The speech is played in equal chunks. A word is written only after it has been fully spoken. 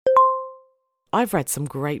I've read some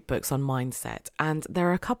great books on mindset, and there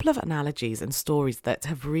are a couple of analogies and stories that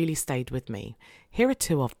have really stayed with me. Here are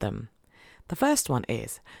two of them. The first one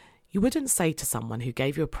is, you wouldn't say to someone who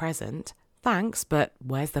gave you a present, "Thanks, but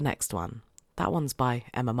where's the next one?" That one's by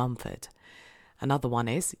Emma Mumford. Another one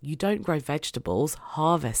is, you don't grow vegetables,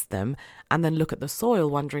 harvest them, and then look at the soil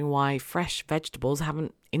wondering why fresh vegetables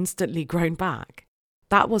haven't instantly grown back.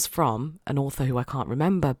 That was from an author who I can't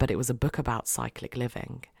remember, but it was a book about cyclic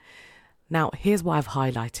living. Now, here's why I've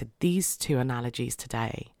highlighted these two analogies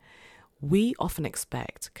today. We often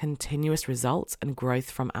expect continuous results and growth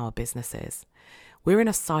from our businesses. We're in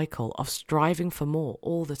a cycle of striving for more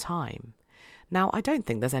all the time. Now, I don't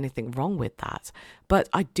think there's anything wrong with that, but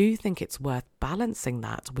I do think it's worth balancing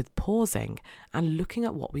that with pausing and looking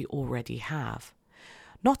at what we already have.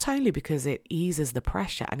 Not only because it eases the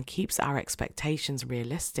pressure and keeps our expectations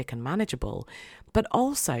realistic and manageable, but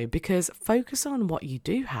also because focusing on what you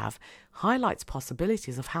do have highlights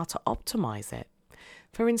possibilities of how to optimize it.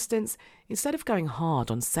 For instance, instead of going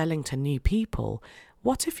hard on selling to new people,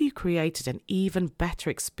 what if you created an even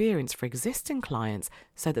better experience for existing clients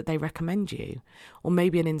so that they recommend you? Or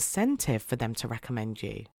maybe an incentive for them to recommend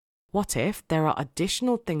you? What if there are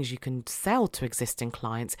additional things you can sell to existing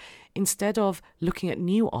clients instead of looking at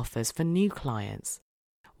new offers for new clients?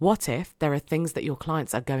 What if there are things that your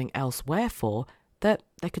clients are going elsewhere for that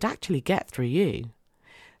they could actually get through you?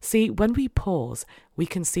 See, when we pause, we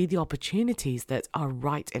can see the opportunities that are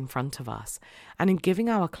right in front of us. And in giving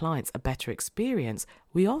our clients a better experience,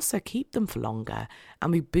 we also keep them for longer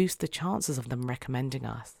and we boost the chances of them recommending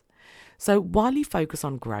us. So while you focus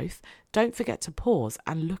on growth, don't forget to pause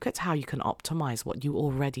and look at how you can optimize what you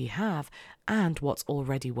already have and what's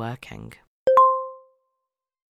already working.